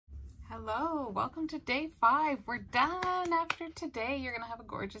Hello, welcome to day 5. We're done after today. You're gonna have a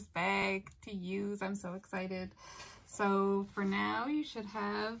gorgeous bag to use. I'm so excited. So for now, you should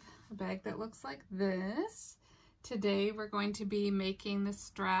have a bag that looks like this. Today, we're going to be making the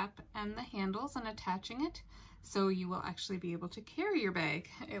strap and the handles and attaching it, so you will actually be able to carry your bag.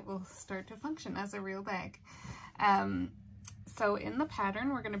 It will start to function as a real bag. So in the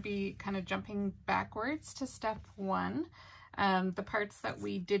pattern, we're gonna be kind of jumping backwards to step 1. The parts that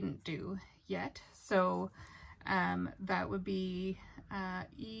we didn't do yet. So that would be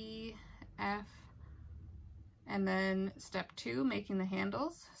E, F, and then step 2, making the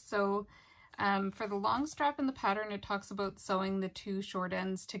handles. So for the long strap in the pattern, it talks about sewing the 2 short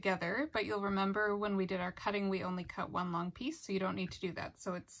ends together, but you'll remember when we did our cutting, we only cut 1 long piece, so you don't need to do that.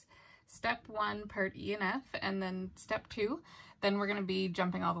 So it's step 1, part E and F, and then step 2. Then we're going to be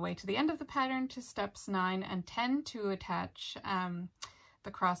jumping all the way to the end of the pattern to steps 9 and 10 to attach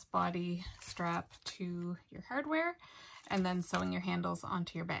the crossbody strap to your hardware, and then sewing your handles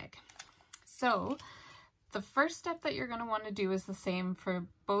onto your bag. So the first step that you're going to want to do is the same for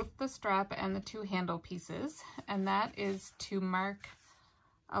both the strap and the 2 handle pieces, and that is to mark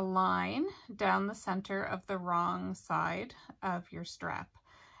a line down the center of the wrong side of your strap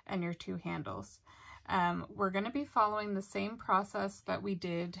and your 2 handles. We're going to be following the same process that we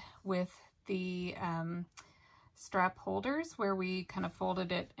did with the strap holders, where we kind of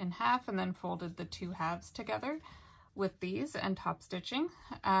folded it in half and then folded the 2 halves together with these and top stitching.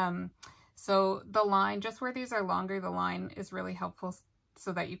 So the line, just where these are longer, the line is really helpful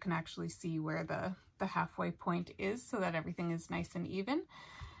so that you can actually see where the halfway point is, so that everything is nice and even.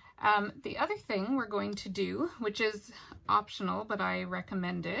 The other thing we're going to do, which is optional, but I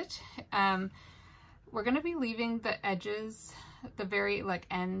recommend it, we're going to be leaving the edges, the very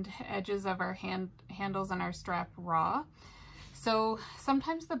end edges of our handles and our strap raw. So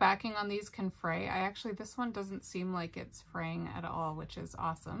sometimes the backing on these can fray. This one doesn't seem like it's fraying at all, which is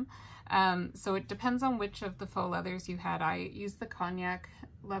awesome. So it depends on which of the faux leathers you had. I used the cognac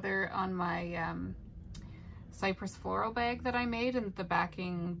leather on my Cypress floral bag that I made, and the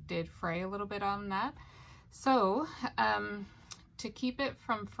backing did fray a little bit on that. So to keep it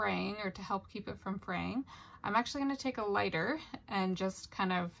from fraying, or to help keep it from fraying, I'm actually going to take a lighter and just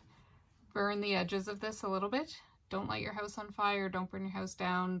kind of burn the edges of this a little bit. Don't light your house on fire, don't burn your house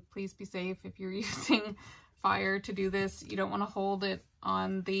down. Please be safe if you're using fire to do this. You don't want to hold it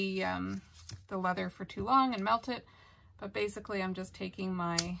on the leather for too long and melt it. But basically I'm just taking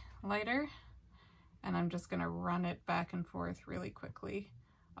my lighter and I'm just going to run it back and forth really quickly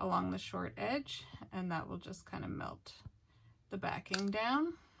along the short edge, and that will just kind of melt the backing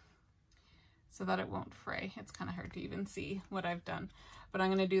down so that it won't fray. It's kind of hard to even see what I've done, but I'm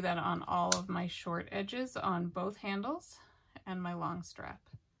going to do that on all of my short edges on both handles and my long strap.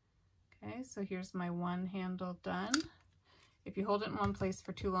 Okay, so here's my one handle done. If you hold it in one place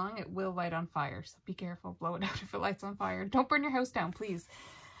for too long, it will light on fire, so be careful, blow it out if it lights on fire. Don't burn your house down, please.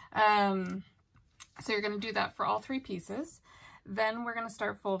 So you're going to do that for all 3 pieces. Then we're going to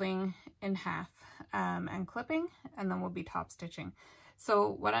start folding in half and clipping, and then we'll be top stitching.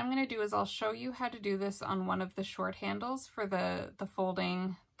 So what I'm going to do is I'll show you how to do this on one of the short handles for the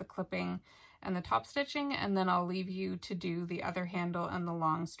folding, the clipping, and the top stitching, and then I'll leave you to do the other handle and the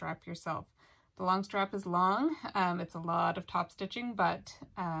long strap yourself. The long strap is long. It's a lot of top stitching, but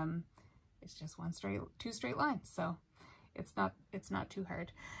it's just 2 straight lines, so it's not too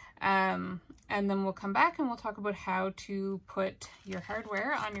hard. And then we'll come back and we'll talk about how to put your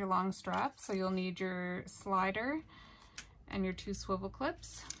hardware on your long strap. So you'll need your slider and your 2 swivel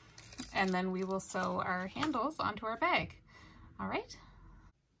clips, and then we will sew our handles onto our bag. All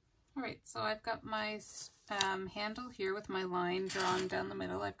right, so I've got my handle here with my line drawn down the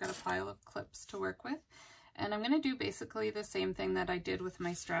middle. I've got a pile of clips to work with, and I'm going to do basically the same thing that I did with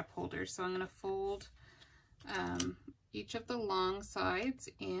my strap holder. So I'm going to fold each of the long sides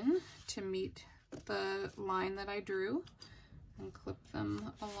in to meet the line that I drew and clip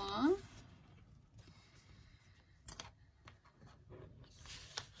them along.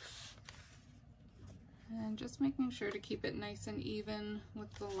 And just making sure to keep it nice and even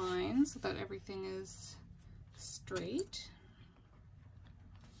with the line so that everything is straight.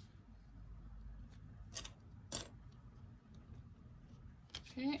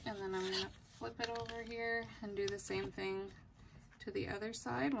 Okay, and then I'm going to flip it over here and do the same thing to the other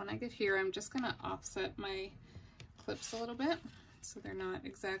side. When I get here, I'm just going to offset my clips a little bit so they're not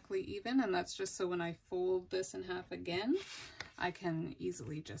exactly even, and that's just so when I fold this in half again, I can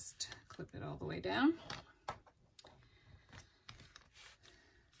easily just clip it all the way down.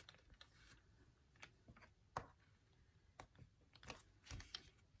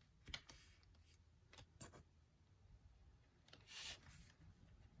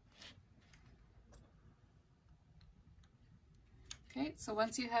 Alright, so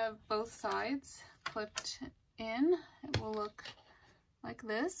once you have both sides clipped in, it will look like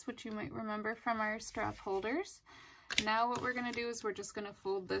this, which you might remember from our strap holders. Now what we're going to do is we're just going to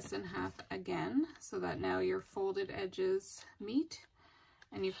fold this in half again, so that now your folded edges meet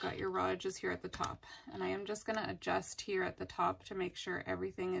and you've got your raw edges here at the top. And I am just going to adjust here at the top to make sure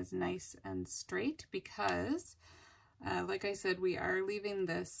everything is nice and straight, because like I said, we are leaving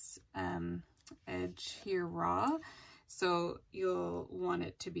this edge here raw, so you'll want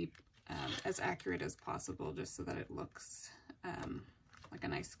it to be as accurate as possible, just so that it looks like a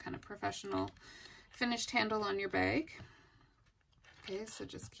nice kind of professional finished handle on your bag. Okay, so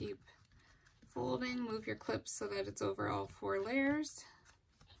just keep folding, move your clips so that it's over all 4 layers.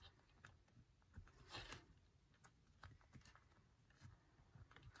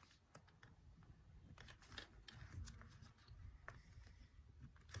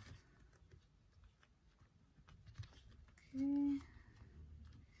 Okay.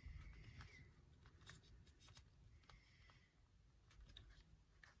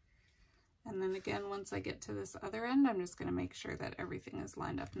 And then again, once I get to this other end, I'm just going to make sure that everything is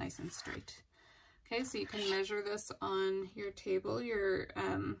lined up nice and straight. Okay, so you can measure this on your table. Your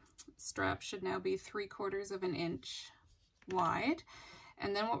strap should now be 3/4 of an inch wide.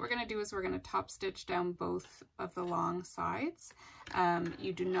 And then what we're going to do is we're going to top stitch down both of the long sides.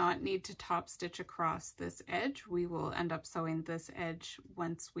 You do not need to top stitch across this edge. We will end up sewing this edge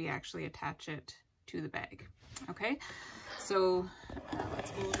once we actually attach it to the bag. Okay, so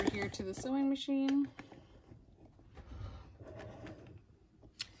let's go over here to the sewing machine.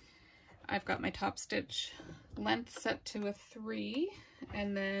 I've got my top stitch length set to a 3,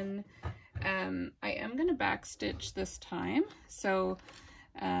 and then I am going to back stitch this time. So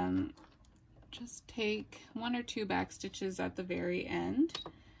just take 1 or 2 back stitches at the very end,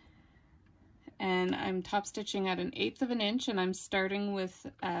 and I'm top stitching at 1/8 of an inch, and I'm starting with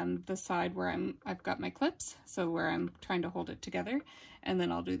the side where I've got my clips, so where I'm trying to hold it together, and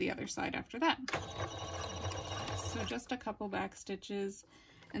then I'll do the other side after that. So just a couple back stitches,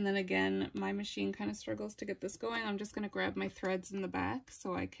 and then again, my machine kind of struggles to get this going. I'm just going to grab my threads in the back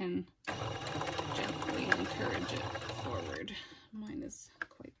so I can gently encourage it forward. Mine is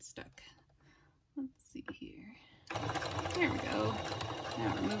quite stuck. Let's see here. There we go.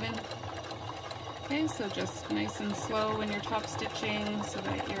 Now we're moving. Okay, so just nice and slow when you're top stitching so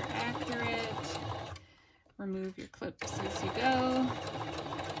that you're accurate. Remove your clips as you go.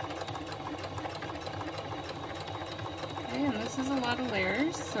 Okay, and this is a lot of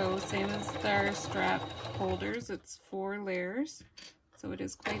layers, so same as our strap holders, it's 4 layers, so it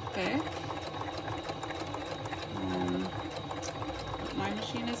is quite thick. My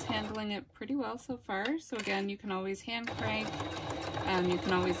machine is handling it pretty well so far. So again, you can always hand crank. You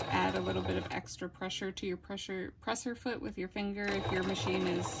can always add a little bit of extra pressure to your presser foot with your finger if your machine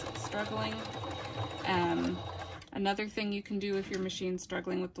is struggling. Another thing you can do if your machine's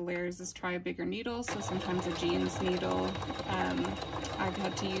struggling with the layers is try a bigger needle. So sometimes a jeans needle I've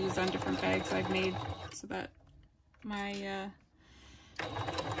had to use on different bags I've made so that my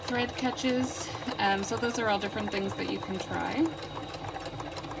thread catches. So those are all different things that you can try.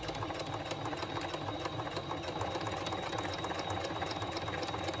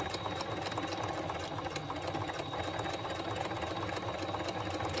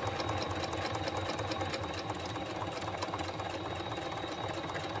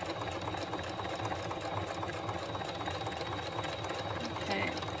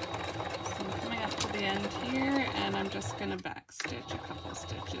 Just going to back stitch a couple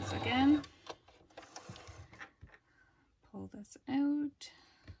stitches again. Pull this out.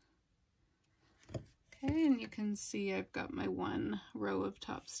 Okay, and you can see I've got my 1 row of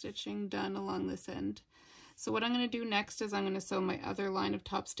top stitching done along this end. So what I'm going to do next is I'm going to sew my other line of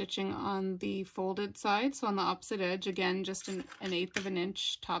top stitching on the folded side. So on the opposite edge, again, just an 1/8 of an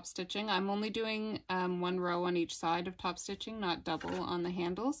inch top stitching. I'm only doing 1 row on each side of top stitching, not double on the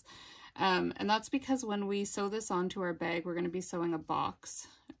handles. And that's because when we sew this onto our bag, we're going to be sewing a box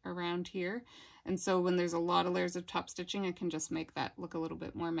around here. And so when there's a lot of layers of top stitching, it can just make that look a little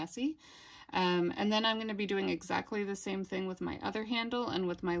bit more messy. And then I'm going to be doing exactly the same thing with my other handle and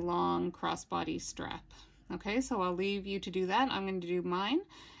with my long crossbody strap. Okay, so I'll leave you to do that. I'm going to do mine,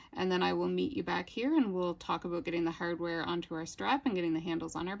 and then I will meet you back here and we'll talk about getting the hardware onto our strap and getting the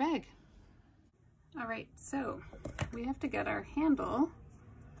handles on our bag. All right, so we have to get our handle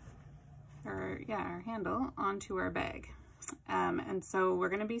onto our bag. And so we're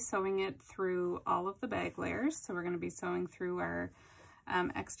going to be sewing it through all of the bag layers. So we're going to be sewing through our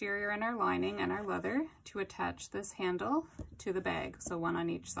exterior and our lining and our leather to attach this handle to the bag, so 1 on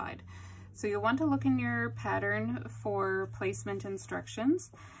each side. So you'll want to look in your pattern for placement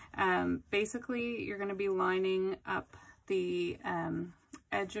instructions. Basically, you're going to be lining up the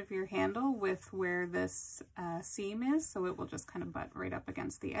edge of your handle with where this seam is, so it will just kind of butt right up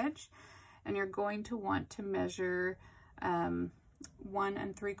against the edge. And you're going to want to measure 1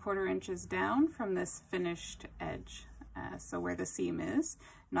 3/4 inches down from this finished edge. So where the seam is,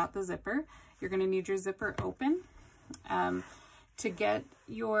 not the zipper. You're going to need your zipper open. To get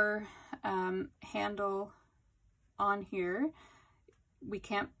your handle on here, we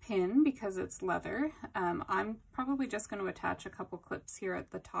can't pin because it's leather. I'm probably just going to attach a couple clips here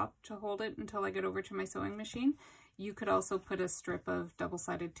at the top to hold it until I get over to my sewing machine. You could also put a strip of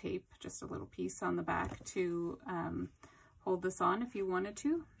double-sided tape, just a little piece on the back to hold this on if you wanted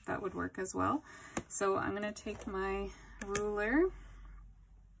to. That would work as well. So I'm going to take my ruler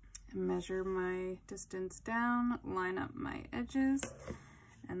and measure my distance down, line up my edges,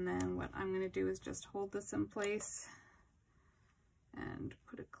 and then what I'm going to do is just hold this in place and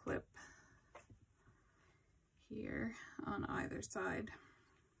put a clip here on either side.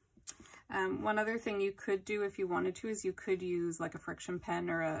 One other thing you could do if you wanted to is you could use like a friction pen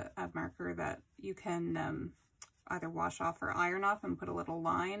or a marker that you can either wash off or iron off and put a little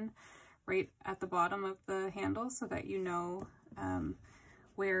line right at the bottom of the handle so that you know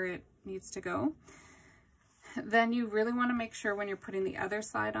where it needs to go. Then you really want to make sure when you're putting the other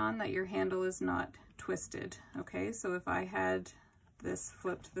side on that your handle is not twisted. Okay, so if I had this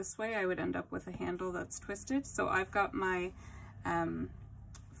flipped this way, I would end up with a handle that's twisted. So I've got my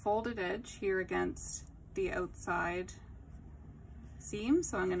folded edge here against the outside seam.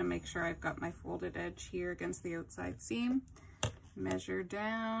 So I'm going to make sure I've got my folded edge here against the outside seam. Measure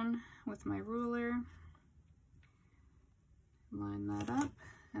down with my ruler. Line that up.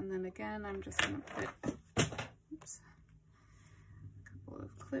 And then again, I'm just going to put a couple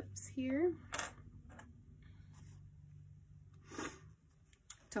of clips here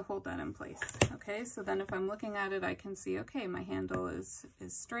to hold that in place. Okay, so then if I'm looking at it, I can see, okay, my handle is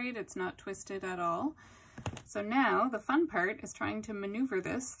straight, it's not twisted at all. So now the fun part is trying to maneuver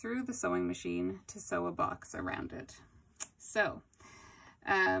this through the sewing machine to sew a box around it. So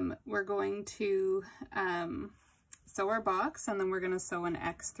we're going to sew our box, and then we're going to sew an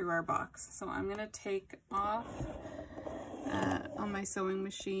X through our box. So I'm going to take off on my sewing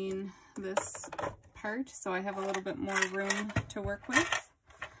machine this part so I have a little bit more room to work with.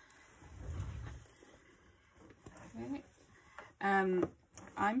 Okay.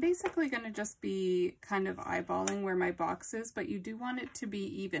 I'm basically going to just be kind of eyeballing where my box is, but you do want it to be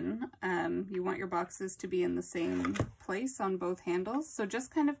even. You want your boxes to be in the same place on both handles. So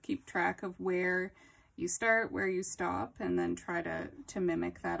just kind of keep track of where you start, where you stop, and then try to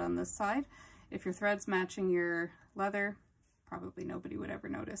mimic that on this side. If your thread's matching your leather, probably nobody would ever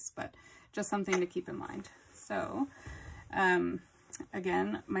notice, but just something to keep in mind. So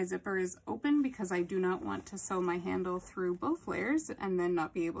again, my zipper is open because I do not want to sew my handle through both layers and then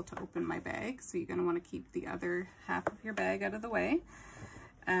not be able to open my bag. So you're going to want to keep the other half of your bag out of the way.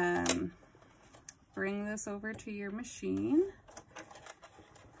 Bring this over to your machine.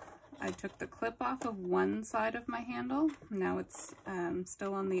 I took the clip off of one side of my handle. Now it's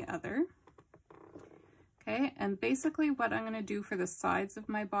still on the other. Okay, and basically what I'm going to do for the sides of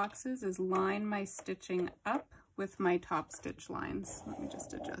my boxes is line my stitching up with my top stitch lines. Let me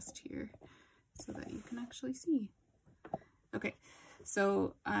just adjust here so that you can actually see. Okay,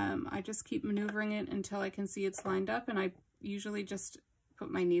 so I just keep maneuvering it until I can see it's lined up, and I usually just put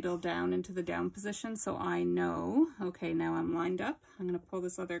my needle down into the down position so I know, okay, now I'm lined up. I'm going to pull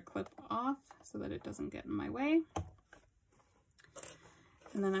this other clip off so that it doesn't get in my way.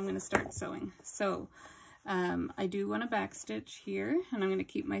 And then I'm going to start sewing. So I do want to back stitch here, and I'm going to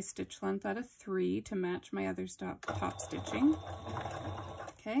keep my stitch length at a 3 to match my other top stitching.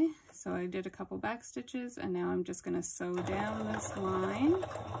 Okay, so I did a couple back stitches, and now I'm just going to sew down this line.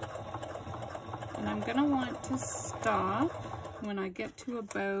 And I'm going to want to stop when I get to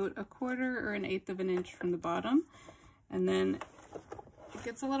about 1/4 or 1/8 of an inch from the bottom. And then it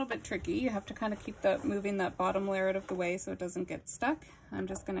gets a little bit tricky. You have to kind of keep moving that bottom layer out of the way so it doesn't get stuck. I'm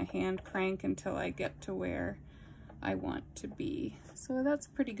just going to hand crank until I get to where I want to be. So that's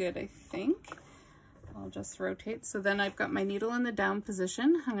pretty good, I think. I'll just rotate. So then I've got my needle in the down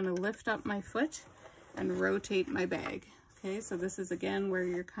position. I'm going to lift up my foot and rotate my bag. Okay, so this is again where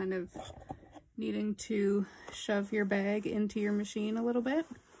you're kind of needing to shove your bag into your machine a little bit.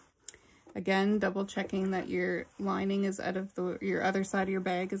 Again, double checking that your lining is out of your other side of your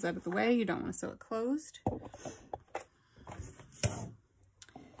bag is out of the way. You don't want to sew it closed.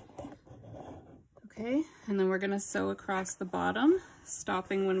 Okay, and then we're going to sew across the bottom,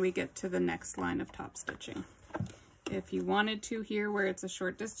 stopping when we get to the next line of top stitching. If you wanted to here where it's a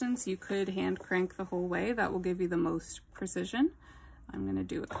short distance, you could hand crank the whole way. That will give you the most precision. I'm going to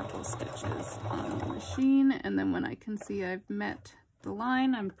do a couple stitches on the machine, and then when I can see I've met the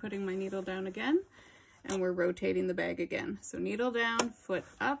line, I'm putting my needle down again, and we're rotating the bag again. So needle down, foot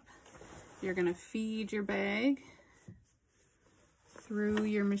up. You're going to feed your bag through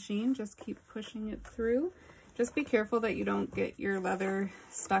your machine. Just keep pushing it through. Just be careful that you don't get your leather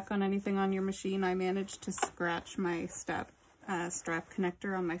stuck on anything on your machine. I managed to scratch my strap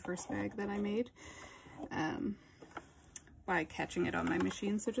connector on my first bag that I made by catching it on my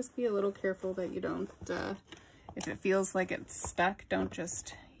machine. So just be a little careful that you don't, if it feels like it's stuck, don't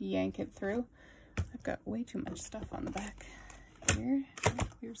just yank it through. I've got way too much stuff on the back here.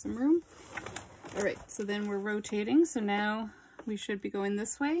 Clear some room. All right, so then we're rotating. So now we should be going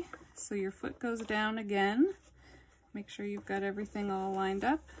this way. So your foot goes down again. Make sure you've got everything all lined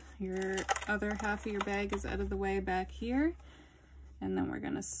up. Your other half of your bag is out of the way back here. And then we're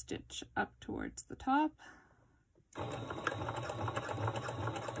going to stitch up towards the top.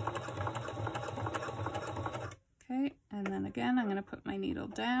 Okay, and then again, I'm going to put my needle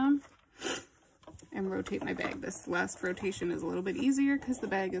down and rotate my bag. This last rotation is a little bit easier because the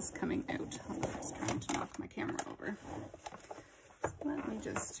bag is coming out. I was trying to knock my camera over. So let me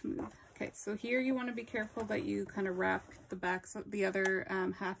just move. Okay, so here you want to be careful that you kind of wrap the backs of the other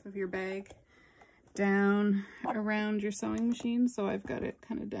half of your bag down around your sewing machine. So I've got it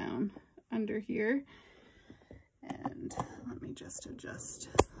kind of down under here. And let me just adjust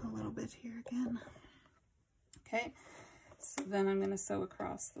a little bit here again. Okay, so then I'm going to sew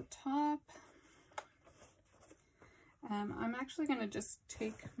across the top. I'm actually going to just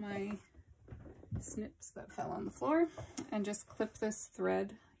take my snips that fell on the floor and just clip this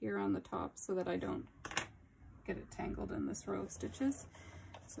thread here on the top so that I don't get it tangled in this row of stitches.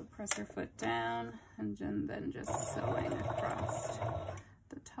 So press your foot down and then just sewing across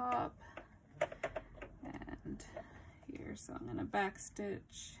the top and here. So I'm going to back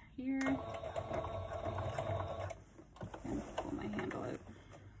stitch here and pull my handle out.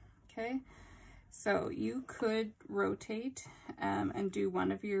 Okay. So you could rotate and do one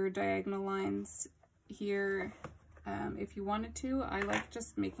of your diagonal lines here if you wanted to. I like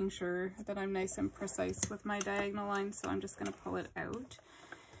just making sure that I'm nice and precise with my diagonal lines, so I'm just going to pull it out.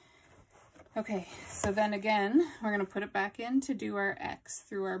 Okay, so then again, we're going to put it back in to do our X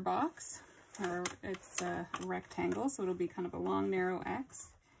through our box. It's a rectangle, so it'll be kind of a long, narrow X,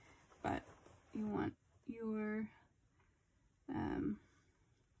 but you want your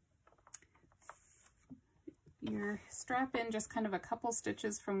strap in just kind of a couple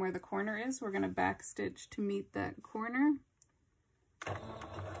stitches from where the corner is. We're going to back stitch to meet that corner.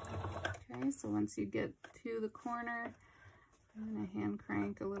 Okay, so once you get to the corner, I'm going to hand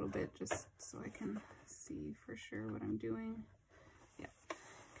crank a little bit just so I can see for sure what I'm doing. Yeah.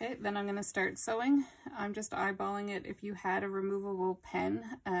 Okay, then I'm going to start sewing. I'm just eyeballing it. If you had a removable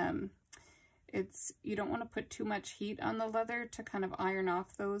pen, you don't want to put too much heat on the leather to kind of iron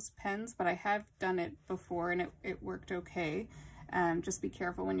off those pens, but I have done it before and it worked okay. Just be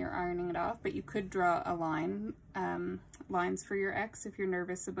careful when you're ironing it off, but you could draw a line, lines for your X if you're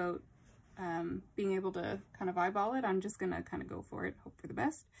nervous about being able to kind of eyeball it. I'm just going to kind of go for it, hope for the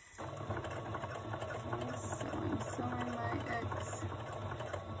best. Okay, so I'm sewing my X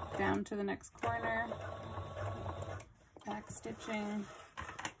down to the next corner, back stitching.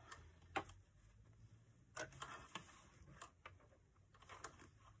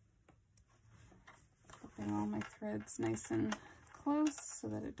 Clipping all my threads nice and close so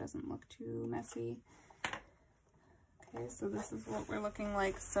that it doesn't look too messy. Okay, so this is what we're looking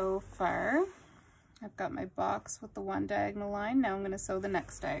like so far. I've got my box with the one diagonal line. Now I'm going to sew the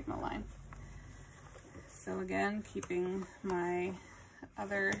next diagonal line. So again, keeping my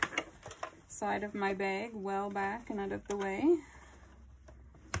other side of my bag well back and out of the way.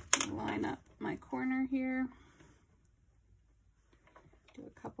 Line up my corner here. Do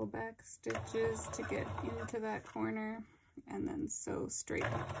a couple back stitches to get into that corner and then sew straight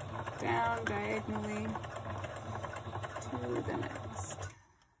down diagonally to the next,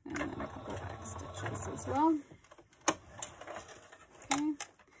 and then a couple back stitches as well. Okay,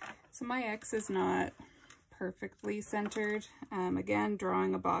 so my X is not perfectly centered. Again,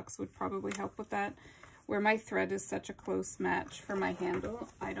 drawing a box would probably help with that. Where my thread is such a close match for my handle,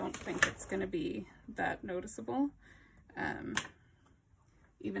 I don't think it's going to be that noticeable.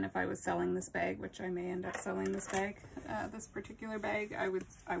 Even if I was selling this bag, which I may end up selling this bag, this particular bag, I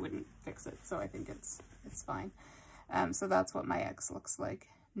wouldn't fix it. So I think it's fine. So that's what my X looks like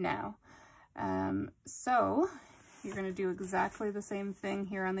now. So you're going to do exactly the same thing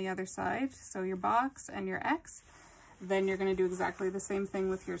here on the other side. So your box and your X. Then you're going to do exactly the same thing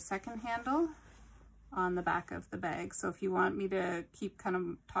with your second handle on the back of the bag. So if you want me to keep kind of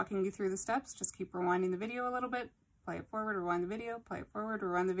talking you through the steps, just keep rewinding the video a little bit, play it forward, rewind the video, play it forward,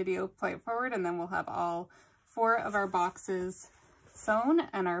 rewind the video, play it forward, and then we'll have all 4 of our boxes sewn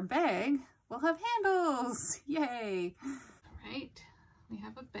and our bag will have handles. Yay! All right, we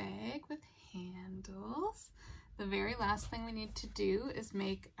have a bag with handles. The very last thing we need to do is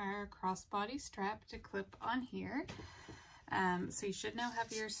make our crossbody strap to clip on here. So you should now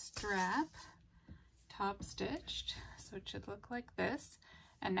have your strap top stitched, so it should look like this.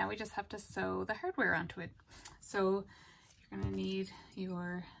 And now we just have to sew the hardware onto it. So you're going to need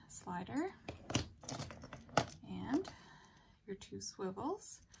your slider and your 2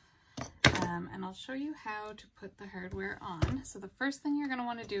 swivels. And I'll show you how to put the hardware on. So the first thing you're going to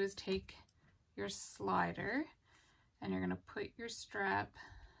want to do is take your slider and you're going to put your strap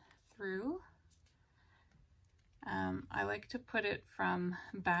through. I like to put it from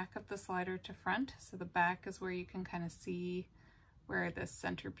back of the slider to front. So the back is where you can kind of see where this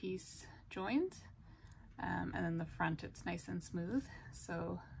centerpiece joins. And then the front, it's nice and smooth.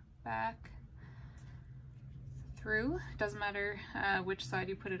 So back through, doesn't matter which side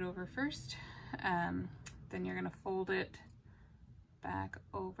you put it over first. Then you're going to fold it back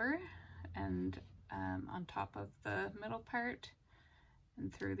over and on top of the middle part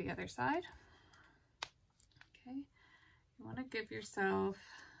and through the other side. Okay, you want to give yourself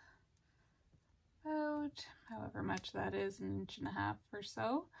about however much that is, 1.5 inches or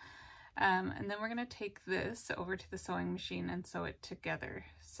so. And then we're going to take this over to the sewing machine and sew it together.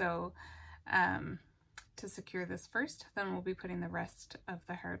 So to secure this first, then we'll be putting the rest of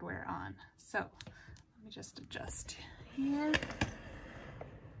the hardware on. So let me just adjust here.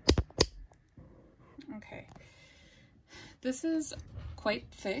 Okay, this is quite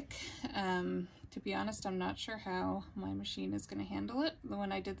thick. To be honest, I'm not sure how my machine is going to handle it.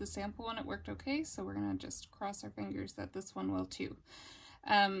 When I did the sample one, it worked okay, so we're going to just cross our fingers that this one will too.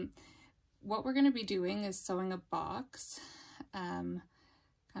 What we're going to be doing is sewing a box kind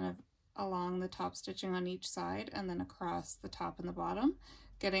of along the top stitching on each side and then across the top and the bottom,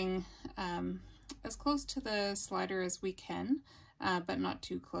 getting as close to the slider as we can, but not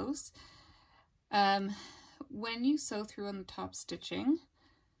too close. When you sew through on the top stitching,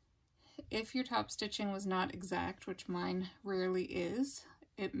 if your top stitching was not exact, which mine rarely is,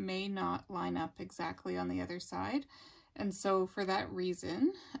 it may not line up exactly on the other side. And so for that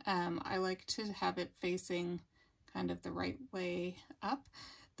reason, I like to have it facing kind of the right way up.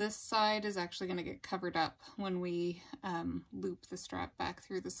 This side is actually going to get covered up when we loop the strap back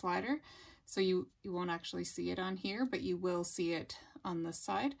through the slider. So you won't actually see it on here, but you will see it on this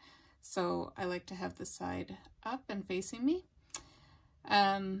side. So I like to have the side up and facing me.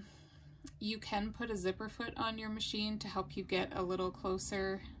 You can put a zipper foot on your machine to help you get a little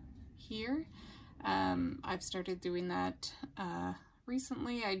closer here. I've started doing that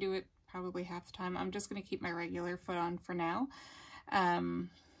recently. I do it probably half the time. I'm just going to keep my regular foot on for now and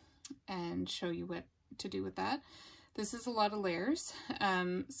show you what to do with that. This is a lot of layers,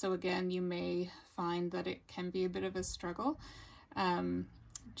 so again, you may find that it can be a bit of a struggle.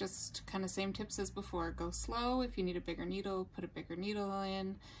 Just kind of same tips as before. Go slow. If you need a bigger needle, put a bigger needle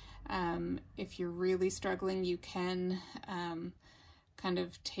in. If you're really struggling, you can kind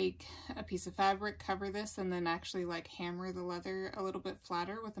of take a piece of fabric, cover this, and then actually like hammer the leather a little bit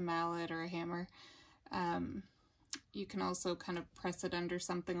flatter with a mallet or a hammer. You can also kind of press it under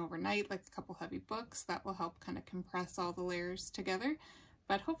something overnight, like a couple heavy books. That will help kind of compress all the layers together,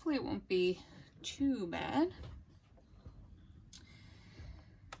 but hopefully it won't be too bad.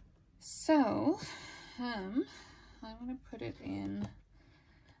 So I'm going to put it in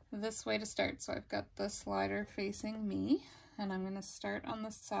this way to start. So I've got the slider facing me, and I'm going to start on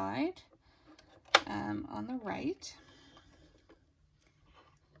the side on the right.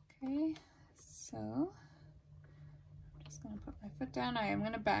 Okay, so I'm just going to put my foot down. I am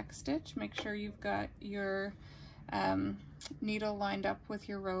going to back stitch. Make sure you've got your needle lined up with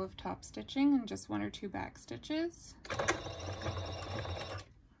your row of top stitching and just 1 or 2 back stitches.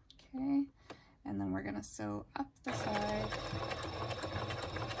 Okay, and then we're going to sew up the side.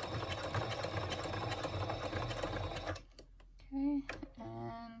 Okay,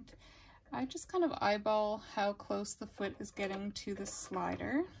 and I just kind of eyeball how close the foot is getting to the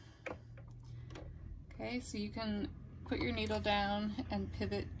slider. Okay, so you can put your needle down and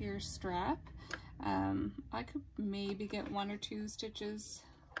pivot your strap. I could maybe get 1 or 2 stitches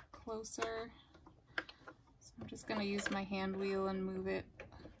closer. So I'm just going to use my hand wheel and move it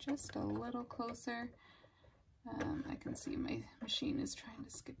just a little closer. I can see my machine is trying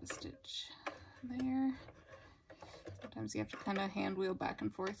to skip a stitch there. Sometimes you have to kind of hand wheel back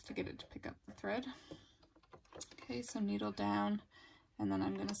and forth to get it to pick up the thread. Okay, so needle down, and then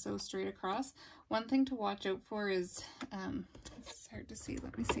I'm going to sew straight across. One thing to watch out for is, it's hard to see,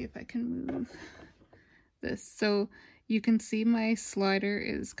 let me see if I can move this. So you can see my slider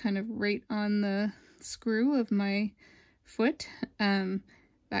is kind of right on the screw of my foot.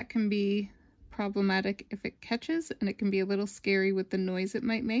 That can be problematic if it catches, and it can be a little scary with the noise it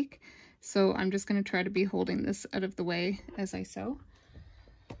might make. So I'm just going to try to be holding this out of the way as I sew.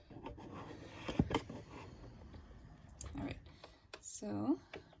 All right, so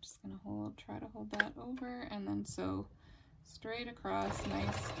I'm just going to try to hold that over, and then sew straight across,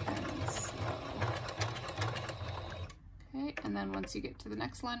 nice and slow. Okay, and then once you get to the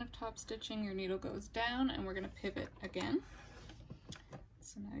next line of top stitching, your needle goes down, and we're going to pivot again.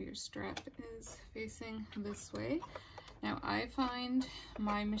 So now your strap is facing this way. Now I find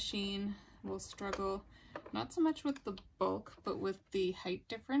my machine will struggle not so much with the bulk, but with the height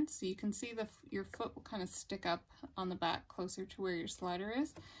difference. So you can see your foot will kind of stick up on the back closer to where your slider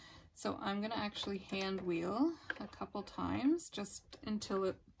is. So I'm going to actually hand wheel a couple times just until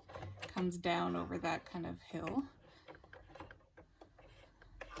it comes down over that kind of hill.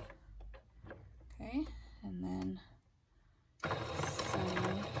 Okay, and then sew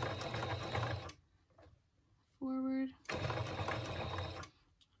forward.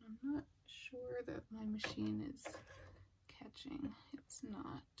 I'm not sure that my machine is catching. It's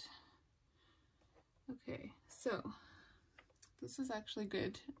not. Okay, so this is actually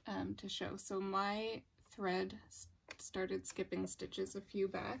good to show. So my thread started skipping stitches a few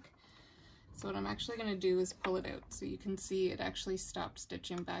back. So what I'm actually going to do is pull it out so you can see it actually stopped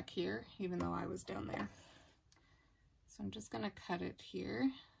stitching back here, even though I was down there. So I'm just going to cut it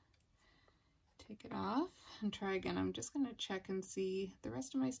here, take it off, and try again. I'm just going to check and see the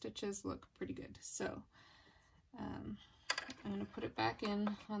rest of my stitches look pretty good. So I'm going to put it back in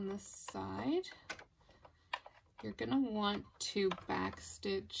on this side. You're going to want to back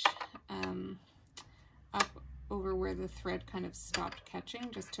stitch up over where the thread kind of stopped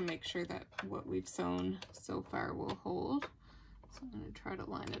catching, just to make sure that what we've sewn so far will hold. So I'm going to try to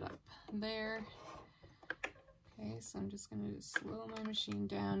line it up there. Okay, so I'm just going to slow my machine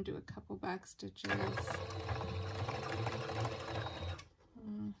down, do a couple back stitches.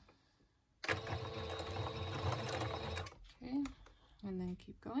 Okay, and then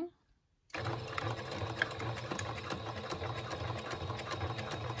keep going.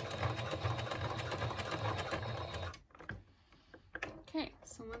 Okay,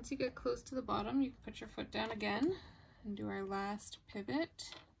 so once you get close to the bottom, you can put your foot down again and do our last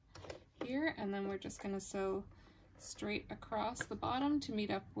pivot here, and then we're just going to sew straight across the bottom to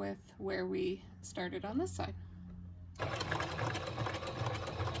meet up with where we started on this side.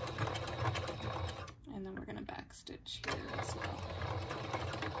 And then we're going to back stitch here as well.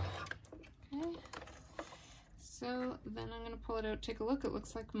 Okay, so then I'm going to pull it out, take a look. It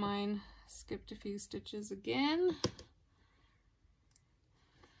looks like mine skipped a few stitches again.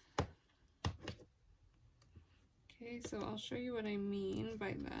 Okay, so I'll show you what I mean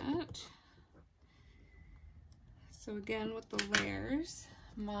by that. So again, with the layers,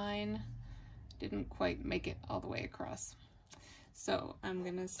 mine didn't quite make it all the way across. So I'm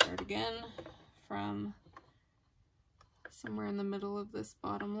gonna start again from somewhere in the middle of this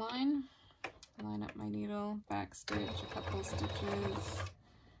bottom line, line up my needle, back stitch a couple stitches,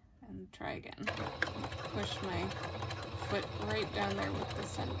 and try again. Push my foot right down there with the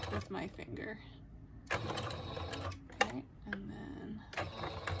center, with my finger. Okay, and then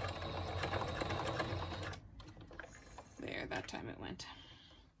there, that time it went.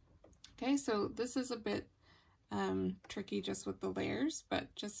 Okay, so this is a bit tricky just with the layers,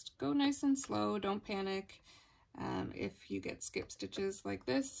 but just go nice and slow, don't panic. If you get skip stitches like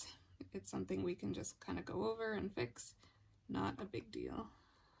this, it's something we can just kind of go over and fix. Not a big deal.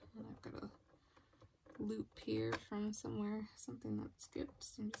 And I've got a loop here from somewhere, something that skipped,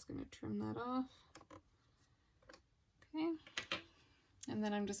 so I'm just going to trim that off. Okay, and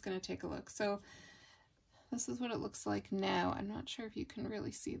then I'm just going to take a look. So this is what it looks like now. I'm not sure if you can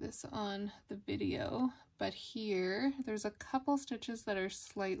really see this on the video, but here there's a couple stitches that are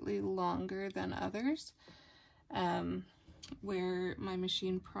slightly longer than others, where my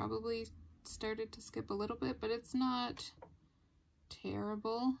machine probably started to skip a little bit, but it's not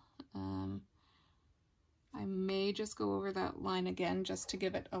terrible. I may just go over that line again just to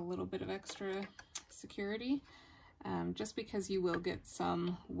give it a little bit of extra security. just because you will get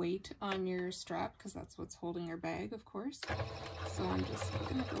some weight on your strap, because that's what's holding your bag, of course. So I'm just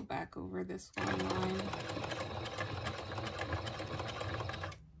going to go back over this one line.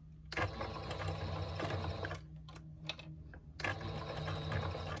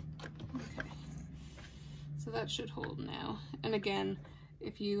 Okay, so that should hold now. And again,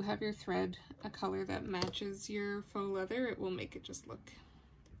 if you have your thread a color that matches your faux leather, it will make it just look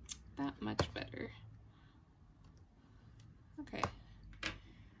that much better. Okay,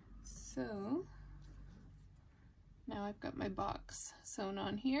 so now I've got my box sewn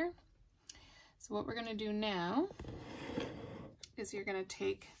on here. So what we're going to do now is you're going to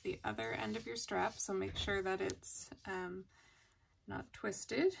take the other end of your strap, so make sure that it's not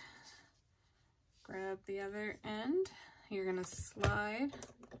twisted. Grab the other end. You're going to slide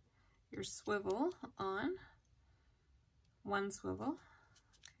your swivel on, one swivel.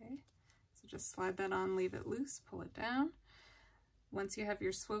 Okay, so just slide that on, leave it loose, pull it down. Once you have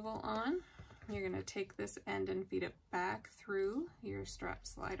your swivel on, you're going to take this end and feed it back through your strap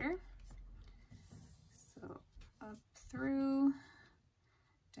slider. So up through,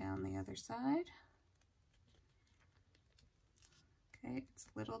 down the other side. Okay, it's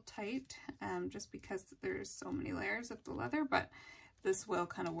a little tight just because there's so many layers of the leather, but this will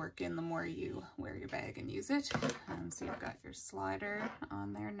kind of work in the more you wear your bag and use it. So you've got your slider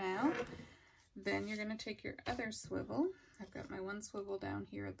on there now. Then you're going to take your other swivel. I've got my one swivel down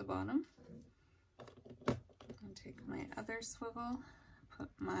here at the bottom. And take my other swivel, put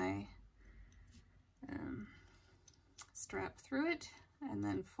my strap through it, and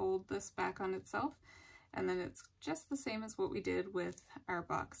then fold this back on itself. And then it's just the same as what we did with our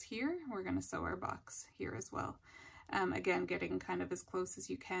box here. We're going to sew our box here as well. Again, getting kind of as close as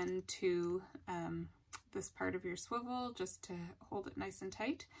you can to this part of your swivel just to hold it nice and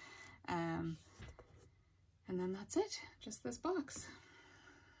tight. And then that's it, just this box.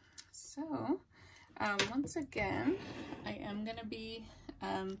 So once again, I am going to be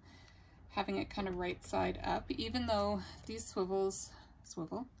having it kind of right side up, even though these swivel,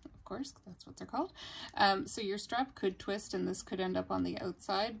 of course, that's what they're called. So your strap could twist and this could end up on the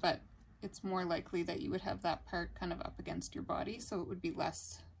outside, but it's more likely that you would have that part kind of up against your body, so it would be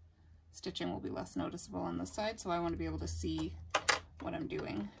less, stitching will be less noticeable on this side, so I want to be able to see what I'm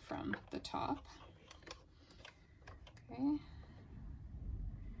doing from the top. Okay,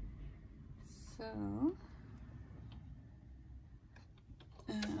 so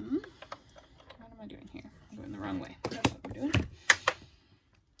what am I doing here? I'm going the wrong way. That's what we're doing.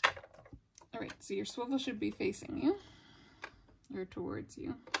 Alright, so your swivel should be facing you, or towards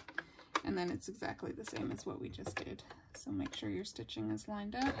you, and then it's exactly the same as what we just did. So make sure your stitching is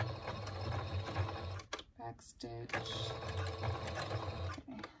lined up. Back stitch.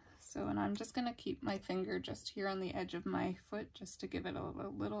 Okay. So, and I'm just going to keep my finger just here on the edge of my foot just to give it a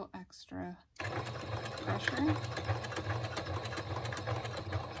little extra pressure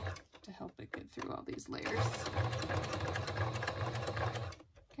to help it get through all these layers.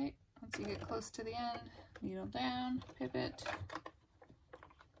 Okay, once you get close to the end, needle down, pivot,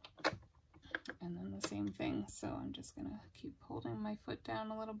 and then the same thing. So I'm just going to keep holding my foot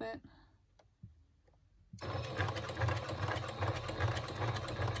down a little bit.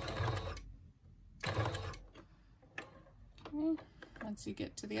 Okay. Once you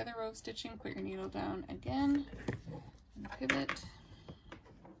get to the other row of stitching, put your needle down again and pivot. Okay,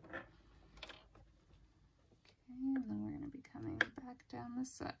 and then we're going to be coming back down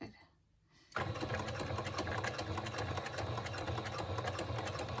this side.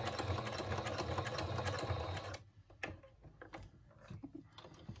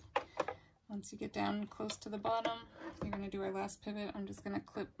 Once you get down close to the bottom, you're going to do our last pivot. I'm just going to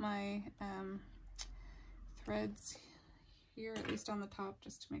clip my threads here, at least on the top,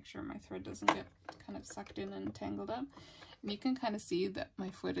 just to make sure my thread doesn't get kind of sucked in and tangled up. And you can kind of see that my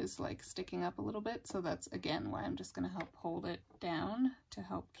foot is like sticking up a little bit, so that's again why I'm just going to help hold it down to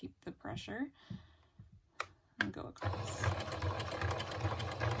help keep the pressure and go across.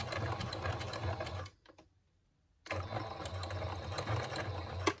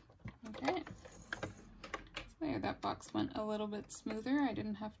 Okay, so there, that box went a little bit smoother. I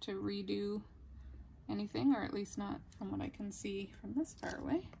didn't have to redo anything, or at least not from what I can see from this far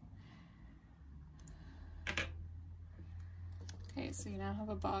away. Okay, so you now have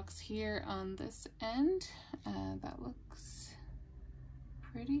a box here on this end. That looks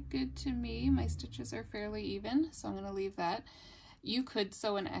pretty good to me. My stitches are fairly even, so I'm going to leave that. You could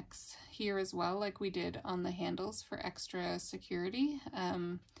sew an X here as well, like we did on the handles for extra security.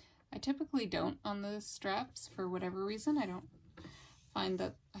 I typically don't on the straps for whatever reason. I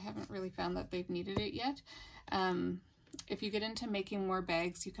haven't really found that they've needed it yet. If you get into making more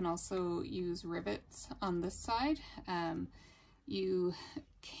bags, you can also use rivets on this side. You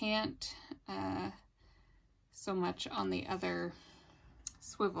can't so much on the other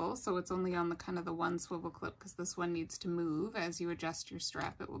swivel, so it's only on the kind of the one swivel clip because this one needs to move. As you adjust your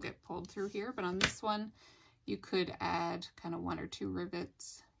strap, it will get pulled through here, but on this one you could add kind of 1 or 2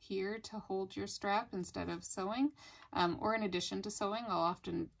 rivets here to hold your strap instead of sewing, or in addition to sewing. I'll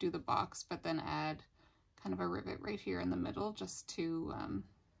often do the box but then add kind of a rivet right here in the middle just to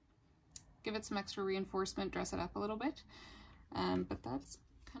give it some extra reinforcement, dress it up a little bit. But that's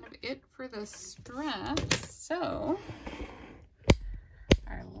kind of it for the straps. So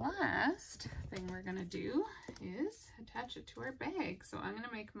our last thing we're gonna do is attach it to our bag. So I'm gonna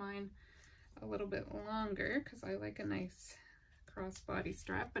make mine a little bit longer because I like a nice crossbody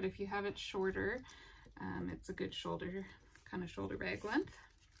strap, but if you have it shorter, it's a good shoulder bag length.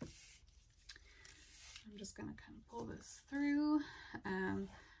 I'm just gonna kind of pull this through.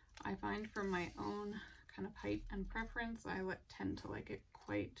 I find for my own kind of height and preference, I tend to like it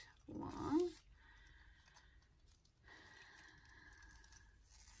quite long.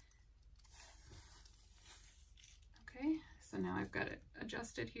 Okay, so now I've got it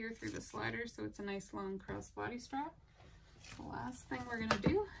adjusted here through the slider so it's a nice long crossbody strap. The last thing we're gonna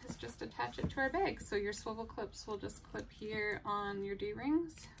do is just attach it to our bag. So your swivel clips will just clip here on your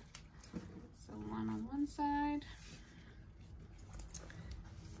D-rings. So one on one side,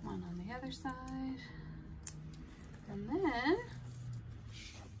 one on the other side, and then,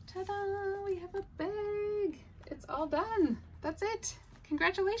 ta-da, we have a bag. It's all done. That's it.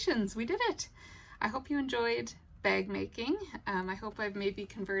 Congratulations, we did it. I hope you enjoyed bag making. I hope I've maybe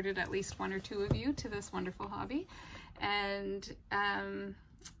converted at least 1 or 2 of you to this wonderful hobby. And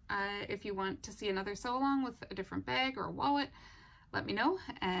if you want to see another sew along with a different bag or a wallet, let me know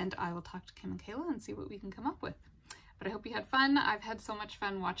and I will talk to Kim and Kayla and see what we can come up with. But I hope you had fun. I've had so much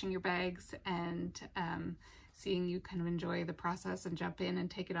fun watching your bags and seeing you kind of enjoy the process and jump in and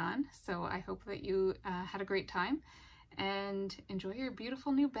take it on. So I hope that you had a great time and enjoy your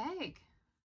beautiful new bag.